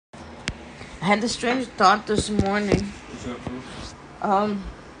I had a strange thought this morning. What's that for? Um,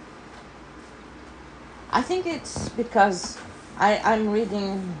 I think it's because I'm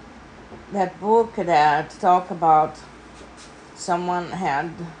reading that book that talk about someone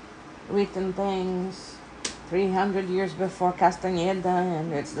had written things 300 years before Castaneda,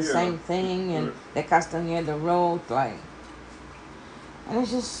 and it's the Yeah, same thing, and right. that Castaneda wrote, like, and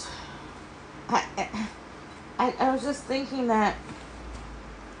it's just, I, I was just thinking that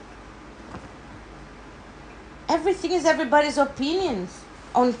everything is everybody's opinions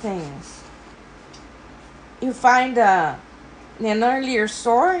on things. You find an earlier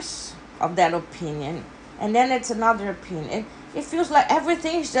source of that opinion, and then it's another opinion. It feels like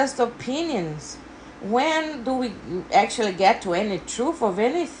everything is just opinions. When do we actually get to any truth of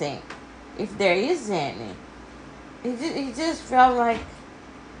anything, if there is any? It just felt like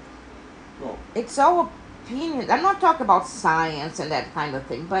Well, it's all opinions. I'm not talking about science and that kind of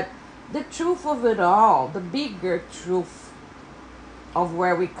thing, but the truth of it all, the bigger truth of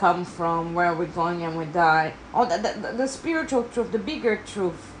where we come from, where we're going and we die. Oh, the spiritual truth, the bigger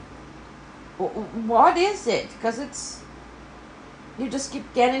truth. What is it? Because it's, you just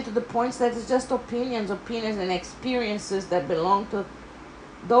keep getting to the points that it's just opinions and experiences that belong to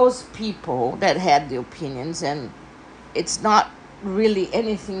those people that had the opinions, and it's not really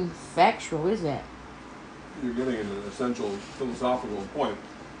anything factual, is it? you're getting at an essential philosophical point,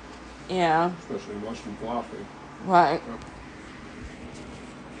 Yeah, especially in Western philosophy, right.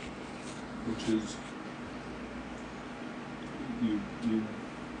 which is you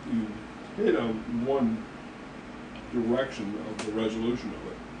you hit on one direction of the resolution of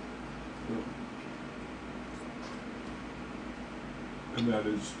it, and that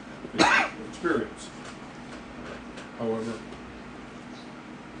is experience. However,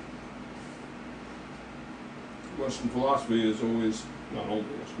 Western philosophy is always, not only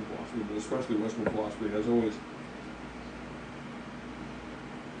Western philosophy, but especially Western philosophy, has always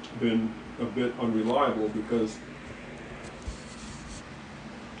been a bit unreliable because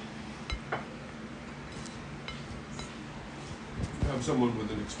you have someone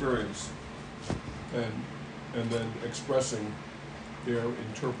with an experience and and then expressing their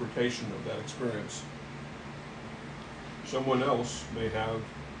interpretation of that experience. Someone else may have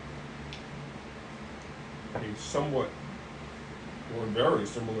a somewhat or very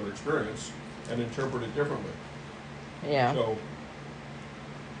similar experience and interpret it differently. Yeah. So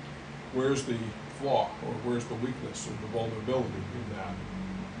where's the flaw or where's the weakness or the vulnerability in that?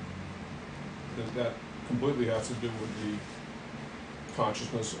 That completely has to do with the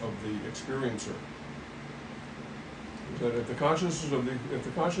consciousness of the experiencer. That if the consciousness of the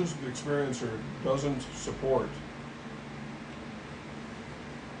experiencer doesn't support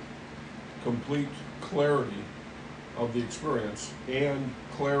complete clarity of the experience and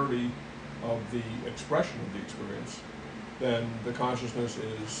clarity of the expression of the experience, then the consciousness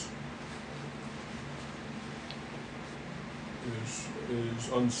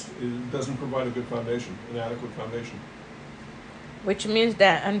doesn't provide a good foundation, an adequate foundation. Which means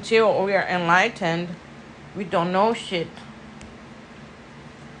that until we are enlightened, we don't know shit.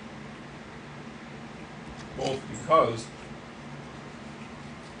 Both because,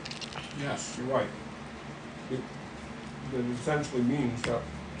 yes, you're right. It, that essentially means that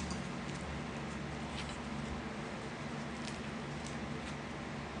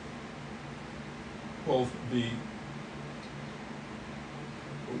both the,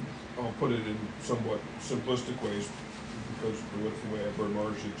 I'll put it in somewhat simplistic ways because the way I've heard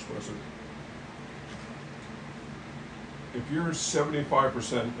Maharishi express it. If you're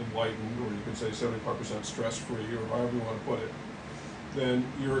 75% enlightened, or you could say 75% stress-free, or however you want to put it, then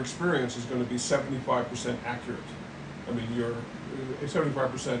your experience is going to be 75% accurate. I mean, you're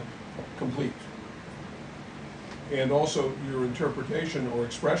 75% complete. And also, your interpretation or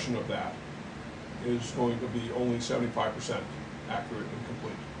expression of that is going to be only 75% accurate and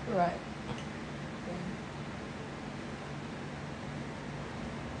complete. Right.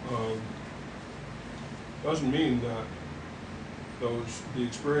 Um, doesn't mean that the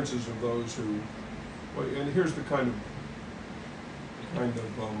experiences of those who, well, and here's the kind of I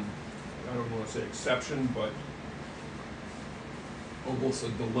don't want to say exception, but almost a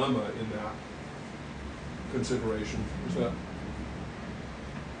dilemma in that consideration is that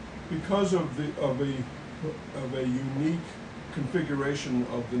because of a unique configuration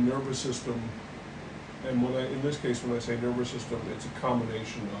of the nervous system, and in this case when I say nervous system, it's a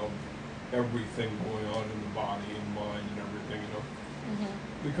combination of everything going on in the body and mind and everything, you know.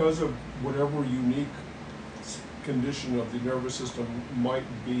 Mm-hmm. Because of whatever unique condition of the nervous system might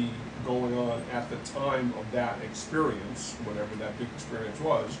be going on at the time of that experience, whatever that big experience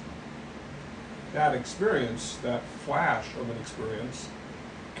was, that experience, that flash of an experience,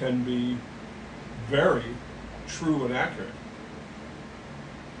 can be very true and accurate.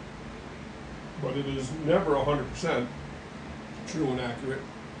 But it is never 100% true and accurate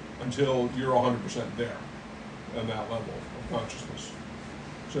until you're 100% there on that level of consciousness.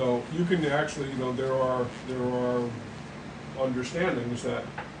 So you can actually, there are understandings that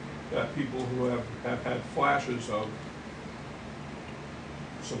people who have had flashes of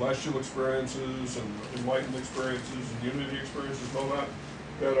celestial experiences and enlightened experiences and unity experiences and all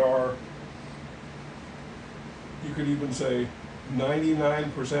that are, you could even say,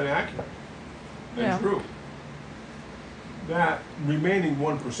 99% accurate and true. That remaining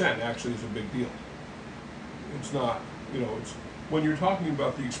 1% actually is a big deal. It's not, it's when you're talking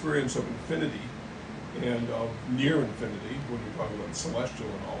about the experience of infinity and of near infinity, when you're talking about celestial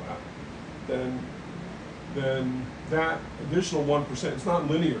and all that, then that additional 1%, it's not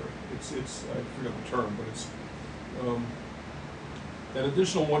linear. It's I forget the term, but it's that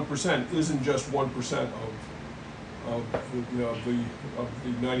additional 1% isn't just 1% of the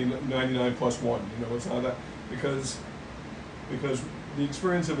 99 plus 1. It's not that, because the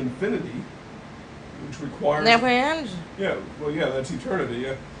experience of infinity, which requires never ends. Yeah, well, yeah, that's eternity.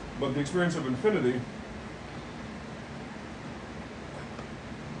 Yeah, but the experience of infinity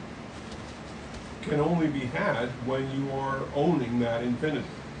can only be had when you are owning that infinity.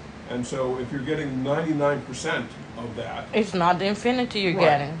 And so if you're getting 99% of that, it's not the infinity you're right,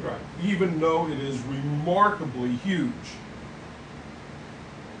 getting. right, even though it is remarkably huge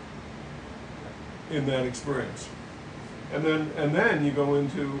in that experience. And then you go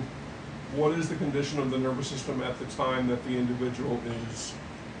into what is the condition of the nervous system at the time that the individual is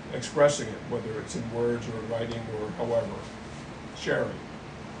expressing it, whether it's in words or writing or however, sharing.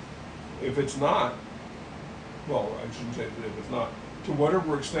 If it's not, well, I shouldn't say that if it's not, to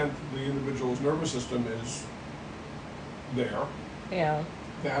whatever extent the individual's nervous system is there,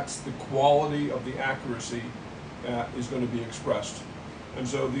 that's the quality of the accuracy that is going to be expressed. And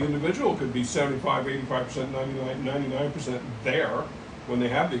so the individual could be 75, 85%, 99% there when they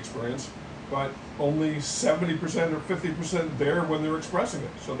have the experience, but only 70% or 50% there when they're expressing it.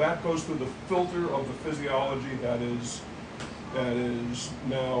 So that goes through the filter of the physiology that is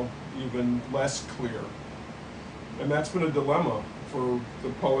now even less clear. And that's been a dilemma for the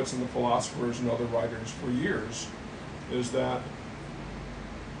poets and the philosophers and other writers for years, is that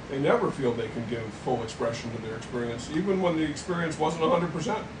they never feel they can give full expression to their experience, even when the experience wasn't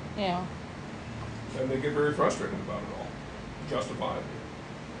 100%. Yeah. And they get very frustrated about it all, justifiably.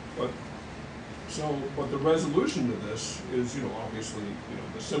 But the resolution to this is, obviously,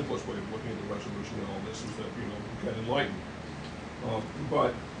 the simplest way of looking at the resolution to all this is that, get enlightened.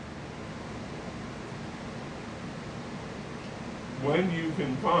 But when you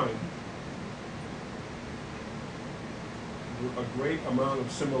can find a great amount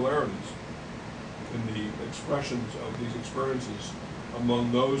of similarities in the expressions of these experiences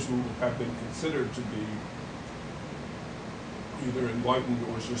among those who have been considered to be either enlightened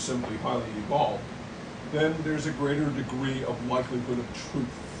or just simply highly evolved, then there's a greater degree of likelihood of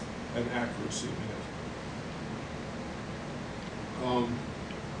truth and accuracy in it.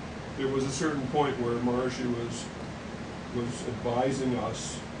 There was a certain point where Maharishi was advising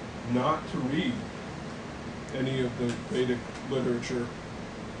us not to read any of the Vedic literature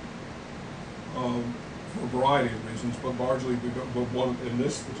for a variety of reasons, but largely one in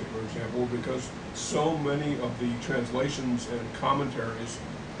this particular example, because so many of the translations and commentaries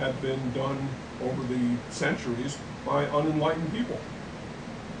have been done over the centuries by unenlightened people.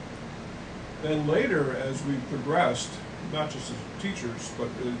 Then later, as we progressed, not just as teachers, but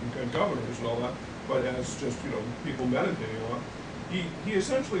and governors and all that, but as just people meditating on, he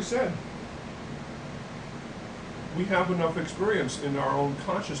essentially said, we have enough experience in our own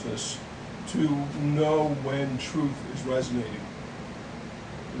consciousness to know when truth is resonating.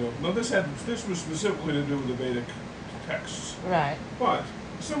 Now this was specifically to do with the Vedic texts, Right. but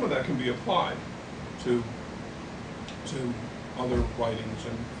some of that can be applied to other writings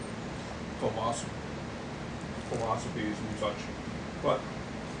and philosophies and such. But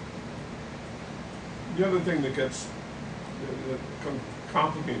the other thing that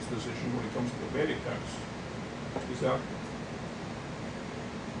complicates this issue when it comes to the Vedic texts is that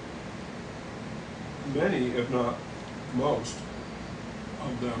many, if not most,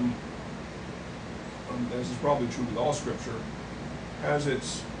 of them, as is probably true with all scripture, has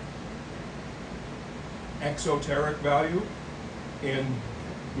its exoteric value and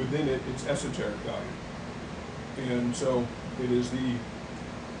within it its esoteric value. And so it is the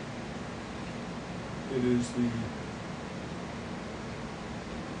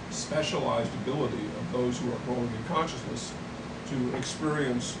specialized ability of those who are growing in consciousness to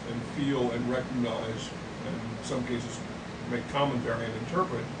experience and feel and recognize, and in some cases make commentary and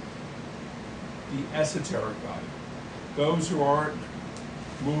interpret, the esoteric value. Those who aren't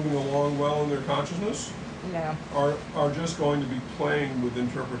moving along well in their consciousness Yeah. are just going to be playing with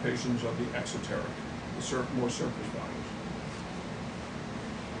interpretations of the exoteric, the more surface values.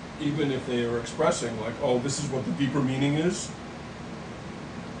 Even if they are expressing like, oh, this is what the deeper meaning is,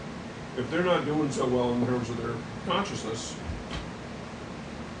 if they're not doing so well in terms of their consciousness,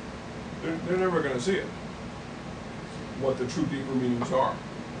 they're never going to see it, what the true deeper meanings are.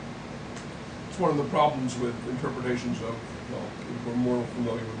 It's one of the problems with interpretations of, well, we're more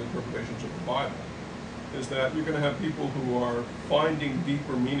familiar with interpretations of the Bible, is that you're going to have people who are finding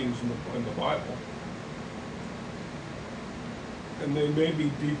deeper meanings in the Bible, and they may be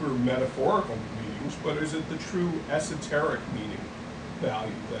deeper metaphorical meanings, but is it the true esoteric meaning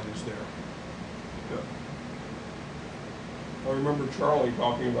value that is there? Yeah. I remember Charlie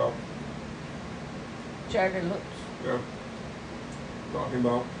talking about, Charlie Lutz. yeah, talking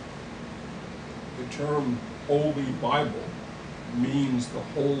about the term Holy Bible means the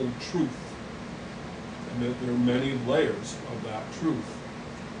whole truth, and that there are many layers of that truth,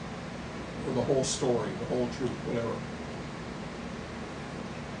 or the whole story, the whole truth, whatever.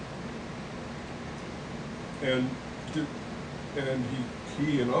 And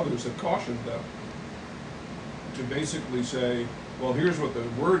he and others have cautioned them to basically say, well, here's what the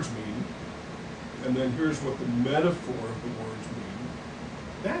words mean, and then here's what the metaphor of the words mean.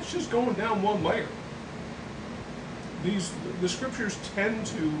 That's just going down one layer. The scriptures tend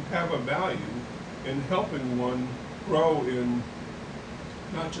to have a value in helping one grow in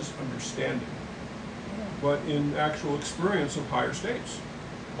not just understanding, but in actual experience of higher states.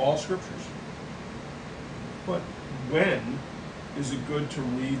 All scriptures. But when is it good to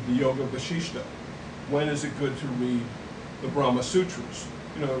read the Yoga Vasishta? When is it good to read the Brahma Sutras?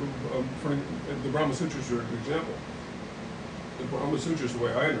 You know, the Brahma Sutras are an example. The Brahma Sutras, the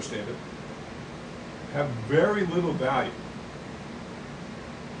way I understand it, have very little value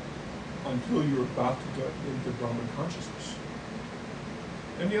until you're about to get into Brahman consciousness.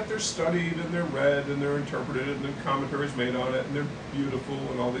 And yet they're studied, and they're read, and they're interpreted, and there are commentaries made on it, and they're beautiful,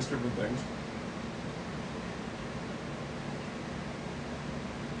 and all these different things.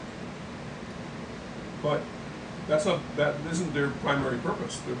 But that isn't their primary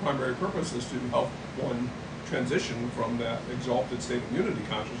purpose. Their primary purpose is to help one transition from that exalted state of unity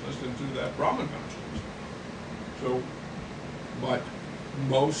consciousness into that Brahman consciousness. So, but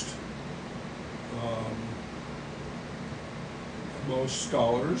most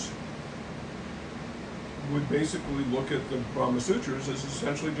scholars would basically look at the Brahma Sutras as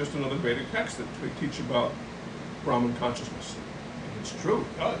essentially just another Vedic text that teach about Brahman consciousness. And it's true,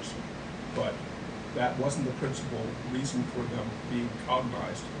 it does, but that wasn't the principal reason for them being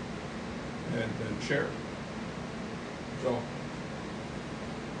cognized and shared. So,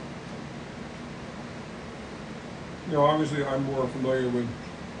 you know, obviously I'm more familiar with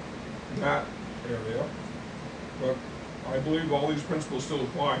that area, but I believe all these principles still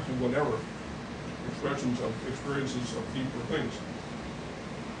apply to whatever expressions of experiences of deeper things.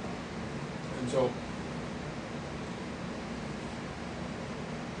 And so,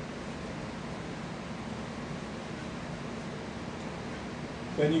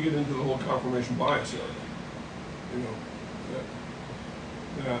 then you get into the whole confirmation bias area. You know,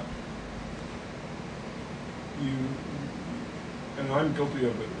 that you, and I'm guilty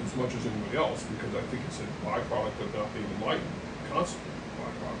of it as much as anybody else, because I think it's a byproduct of not being enlightened, constant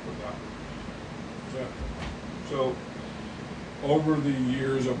byproduct of that. So, over the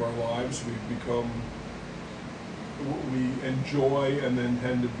years of our lives, we enjoy, and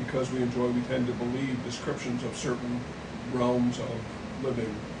then because we enjoy, we tend to believe descriptions of certain realms of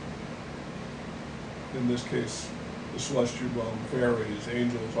living. In this case, the celestial realm, fairies,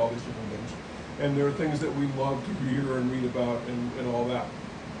 angels, all these different things. And there are things that we love to hear and read about and all that.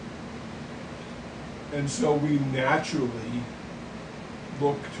 And so we naturally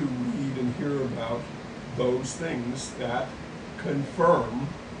look to read and hear about those things that confirm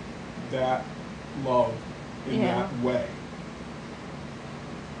that love in that way.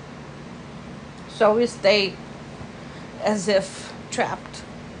 So we stay as if trapped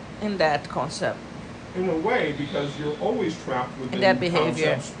in that concept. In a way, because you're always trapped within that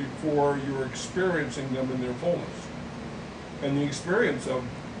behavior concepts before you're experiencing them in their fullness. And the experience of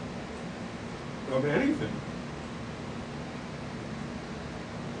anything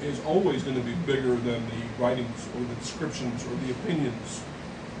is always going to be bigger than the writings or the descriptions or the opinions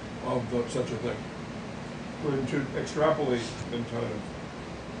of such a thing. When to extrapolate and kind of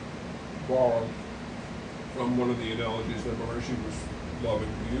borrow from one of the analogies that Maharishi was loving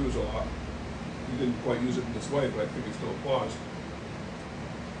to use a lot. He didn't quite use it in this way, but I think it still applies.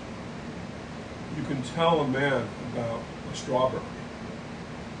 You can tell a man about a strawberry.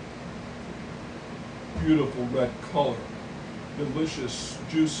 Beautiful red color, delicious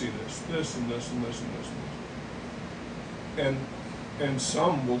juiciness, this and this and this and this and this. And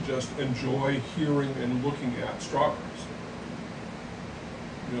some will just enjoy hearing and looking at strawberries.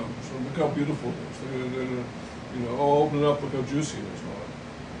 You know, so look how beautiful it is. You know, oh, open it up, look how juicy it is.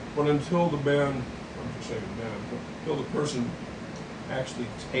 But until the man, I'm just saying man, but until the person actually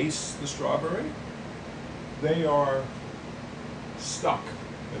tastes the strawberry, they are stuck,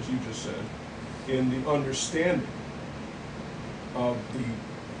 as you just said, in the understanding of the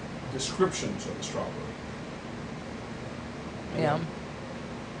descriptions of the strawberry. Yeah.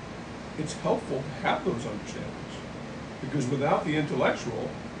 It's helpful to have those understandings, because without the intellectual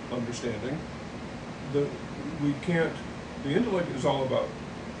understanding, the intellect is all about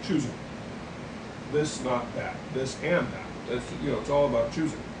choosing. This, not that. This and that. That's, you know, it's all about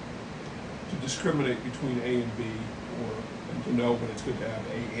choosing. To discriminate between A and B, and to know when it's good to have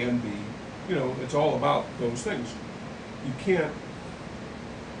A and B. You know, it's all about those things. You can't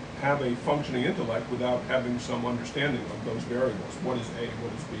have a functioning intellect without having some understanding of those variables. What is A,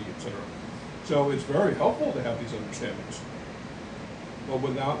 what is B, etc. So it's very helpful to have these understandings. But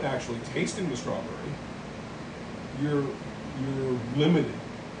without actually tasting the strawberry, you're limited.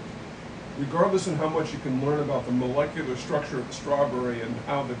 Regardless of how much you can learn about the molecular structure of the strawberry and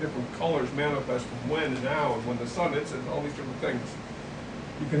how the different colors manifest from when and how and when the sun hits it and all these different things,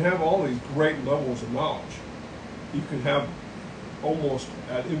 you can have all these great levels of knowledge. You can have almost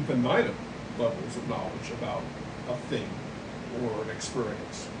ad infinitum levels of knowledge about a thing or an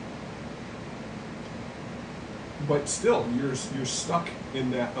experience. But still, you're stuck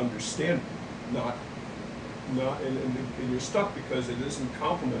in that understanding, and you're stuck because it isn't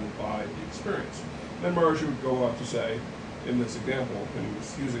complemented by the experience. Then Maharishi would go on to say, in this example, and he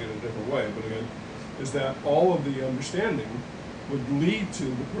was using it in a different way, but again, is that all of the understanding would lead to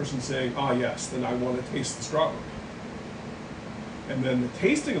the person saying, ah yes, then I want to taste the strawberry. And then the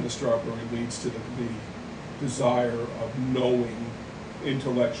tasting of the strawberry leads to the desire of knowing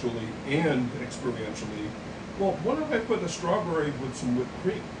intellectually and experientially, well, what if I put a strawberry with some whipped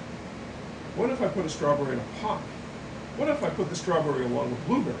cream? What if I put a strawberry in a pie? What if I put the strawberry along with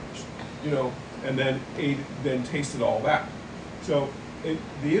blueberries? You know, and then tasted all that. So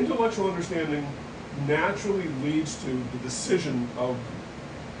the intellectual understanding naturally leads to the decision of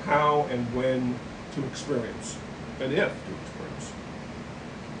how and when to experience, and if to experience.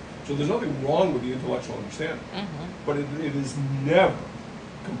 So there's nothing wrong with the intellectual understanding, but it is never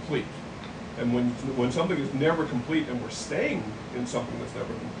complete. And when something is never complete and we're staying in something that's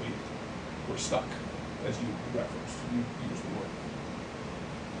never complete, we're stuck, as you referenced, you used the word.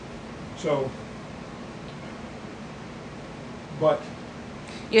 So, but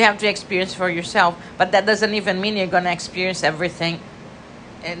you have to experience for yourself, but that doesn't even mean you're going to experience everything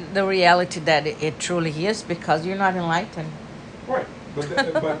in the reality that it truly is, because you're not enlightened. Right, but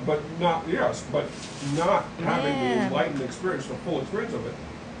not having the enlightened experience, the full experience of it,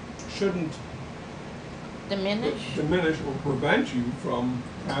 shouldn't diminish or prevent you from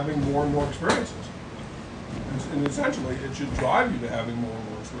having more and more experiences. And essentially, it should drive you to having more and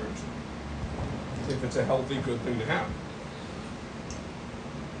more experiences, if it's a healthy, good thing to have.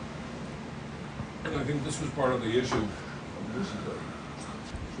 And I think this was part of the issue. This is a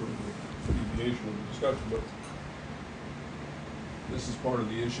sort of a deviation of the discussion, but this is part of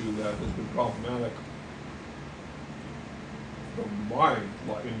the issue that has been problematic in my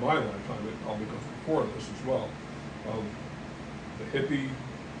lifetime. It probably goes before this as well. The hippie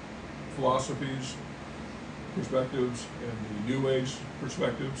philosophies, perspectives, and the New Age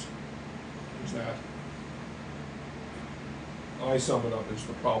perspectives is that I sum it up as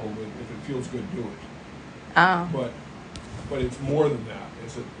the problem with if it feels good, do it. Oh. But it's more than that.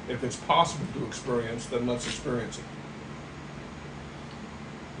 It's that if it's possible to experience, then let's experience it.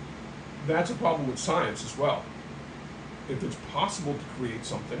 That's a problem with science as well. If it's possible to create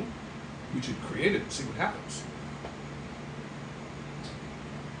something, we should create it and see what happens.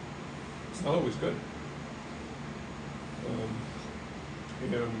 It's not always good.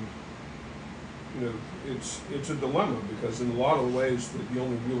 And you know, it's a dilemma, because in a lot of ways the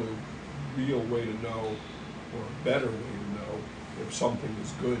only real way to know, or a better way to know if something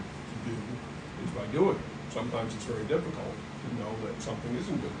is good to do, is by doing it. Sometimes it's very difficult to know that something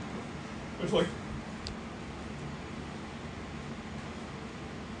isn't good to do. It's like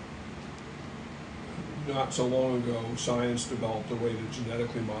not so long ago, science developed a way to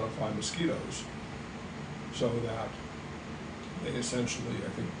genetically modify mosquitoes so that they essentially, I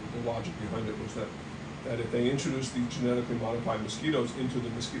think the logic behind it was that if they introduced the genetically modified mosquitoes into the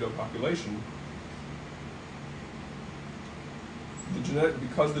mosquito population,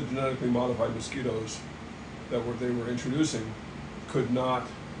 because the genetically modified mosquitoes that they were introducing could not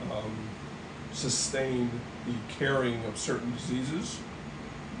sustain the carrying of certain diseases,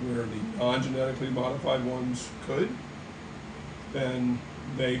 where the non-genetically modified ones could, then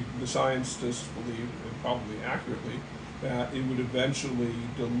the scientists believe, and probably accurately, that it would eventually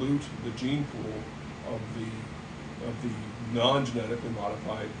dilute the gene pool of the non-genetically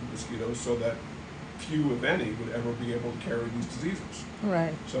modified mosquitoes, so that few, if any, would ever be able to carry these diseases.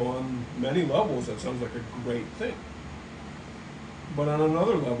 Right. So on many levels, that sounds like a great thing. But on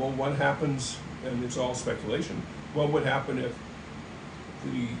another level, what happens, and it's all speculation, what would happen if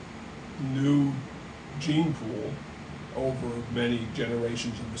the new gene pool over many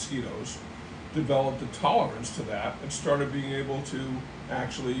generations of mosquitoes developed a tolerance to that and started being able to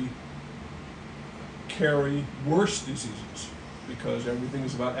actually carry worse diseases, because everything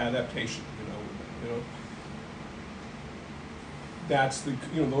is about adaptation, you know. That's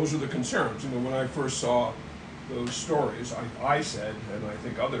those are the concerns. When I first saw those stories, I said, and I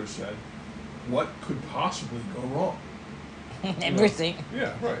think others said, what could possibly go wrong? Everything.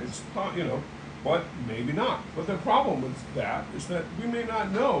 Yeah, right. It's but maybe not. But the problem with that is that we may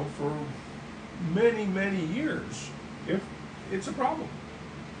not know for many, many years if it's a problem.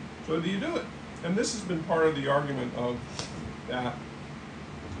 So do you do it? And this has been part of the argument of that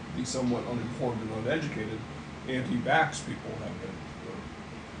the somewhat uninformed and uneducated anti-vax people have been.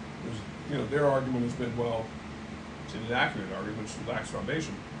 Their argument has been, well, it's an inaccurate argument, it's the Vax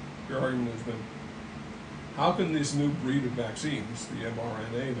Foundation. Their argument has been, how can this new breed of vaccines, the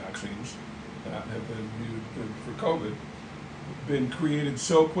mRNA vaccines that have been used for COVID, been created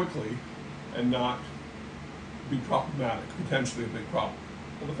so quickly and not be problematic, potentially a big problem?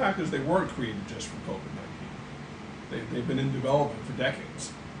 Well, the fact is they weren't created just for COVID-19. They've been in development for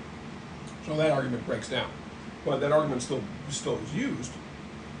decades. So that argument breaks down. But that argument still is used.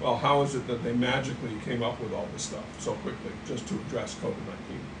 Well, how is it that they magically came up with all this stuff so quickly just to address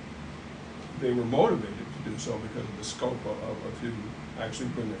COVID-19? They were motivated to do so because of the scope to actually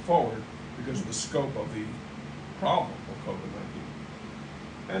bring it forward, because of the scope of the problem of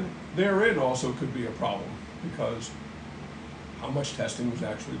COVID-19. And therein also could be a problem, because how much testing was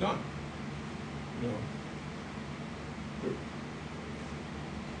actually done?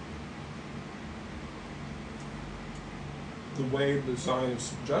 The way the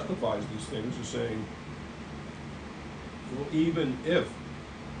science justifies these things is saying, well, even if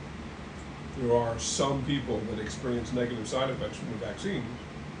there are some people that experience negative side effects from the vaccine,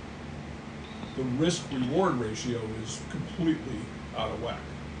 the risk-reward ratio is completely out of whack,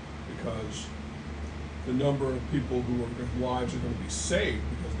 because the number of people whose lives are going to be saved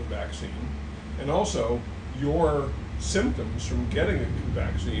because of the vaccine, and also your symptoms from getting a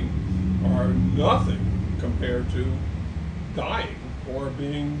vaccine are nothing compared to dying or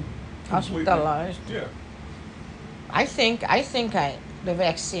being hospitalized. Yeah. I think the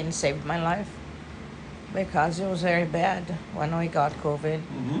vaccine saved my life, because it was very bad when we got COVID.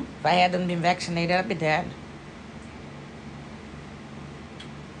 Mm-hmm. If I hadn't been vaccinated, I'd be dead.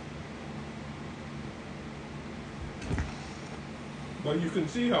 But you can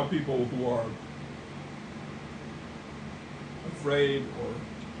see how people who are afraid or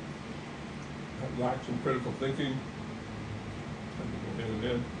lack some critical thinking,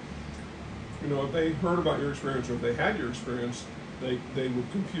 if they heard about your experience, or if they had your experience, they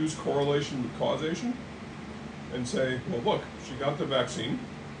would confuse correlation with causation and say, well, look, she got the vaccine,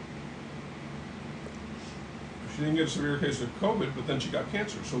 she didn't get a severe case of COVID, but then she got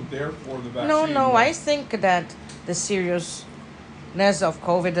cancer, so therefore the vaccine... No, I think that the seriousness of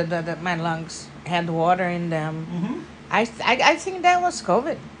COVID, that my lungs had water in them. Mm-hmm. I think that was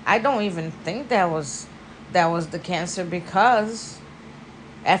COVID. I don't even think that was the cancer, because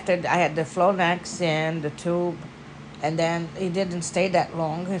after I had the Flonex and the tube, and then it didn't stay that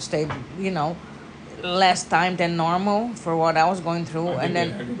long. It stayed, less time than normal for what I was going through. And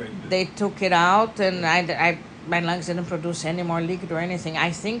then they took it out, and my lungs didn't produce any more liquid or anything. I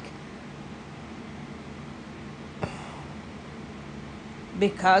think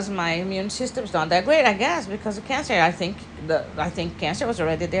because my immune system's not that great, I guess, because of cancer. I think cancer was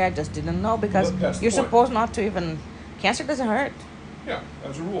already there. I just didn't know, because you're supposed not to even... Cancer doesn't hurt. Yeah,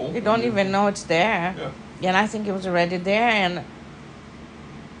 as a rule. You don't even know it's there. Yeah. And I think it was already there, and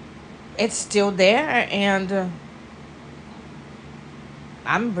it's still there, and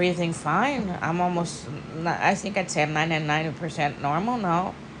I'm breathing fine. I'm almost, I think I'd say I'm 90% normal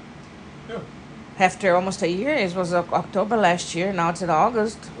now. Yeah, After almost a year, it was October last year, now it's in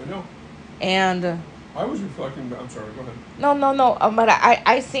August. I know. And I was reflecting, I'm sorry, go ahead. no, but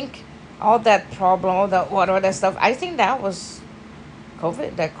I think all that problem, all that stuff, I think that was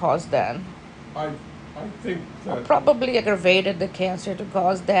COVID that caused that. I, I think Or that, probably aggravated the cancer to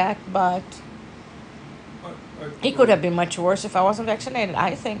cause that, but it you could know, have been much worse if I wasn't vaccinated,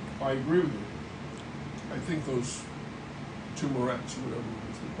 I think. I agree with you. I think those tumorettes, whatever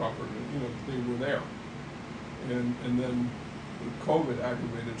was the proper, they were there. And then COVID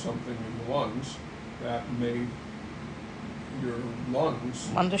aggravated something in the lungs that made your lungs,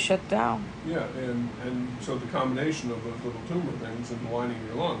 Want to shut down. yeah, and so the combination of those little tumor things in the lining of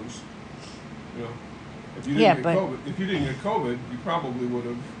your lungs, you know, if you Yeah, didn't get but COVID, if you didn't get COVID, you probably would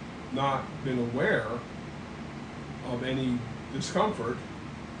have not been aware of any discomfort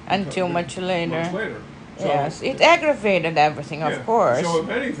until much much later. later. So, Yes, it aggravated everything, of yeah. course. So if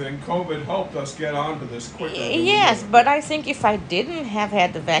anything, COVID helped us get onto this quicker than we Yes, would have. but I think if I didn't have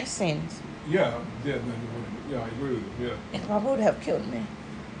had the vaccines, Yeah, yeah, then it would, yeah, I agree with you. Yeah, it probably would have killed me.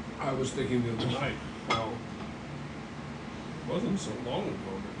 I was thinking the other night how it wasn't so long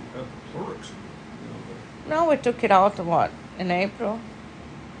ago that we had the pleurisy. No, we took it out, what, in April?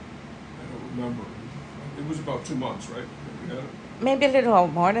 I don't remember. It was about 2 months, right? That we had it. Maybe a little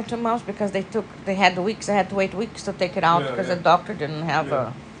more than 2 months because they had weeks, I had to wait weeks to take it out Yeah, because yeah. the doctor didn't have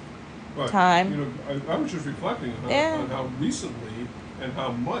Yeah. But time. I was just reflecting on Yeah. on how recently and how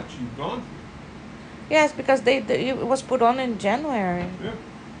much you've gone through. Yes, because it was put on in January. Yeah. Right.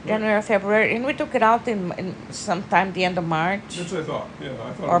 January, February, and we took it out in sometime the end of March. That's what I thought. Yeah,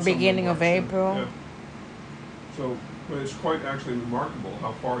 I thought. Or it was beginning somewhere of March, yeah. April. Yeah. So, but it's quite actually remarkable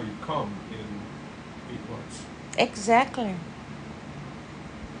how far you've come in 8 months. Exactly.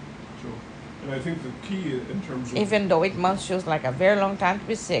 So, and I think the key in terms of Even though 8 months feels like a very long time to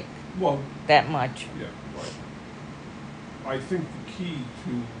be sick, well, that much. yeah, right. I think the key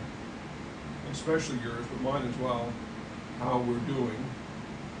to, especially yours, but mine as well, how we're doing,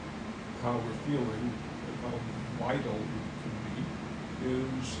 how we're feeling, and how vital we can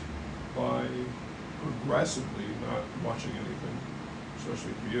be, is by progressively not watching anything,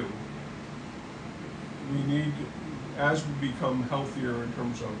 especially for you. We need, as we become healthier in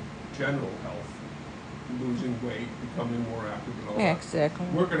terms of general health, losing weight, becoming more active and all Yeah, that, exactly.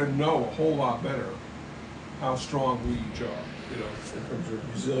 we're going to know a whole lot better how strong we each are, in terms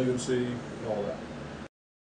of resiliency and all that.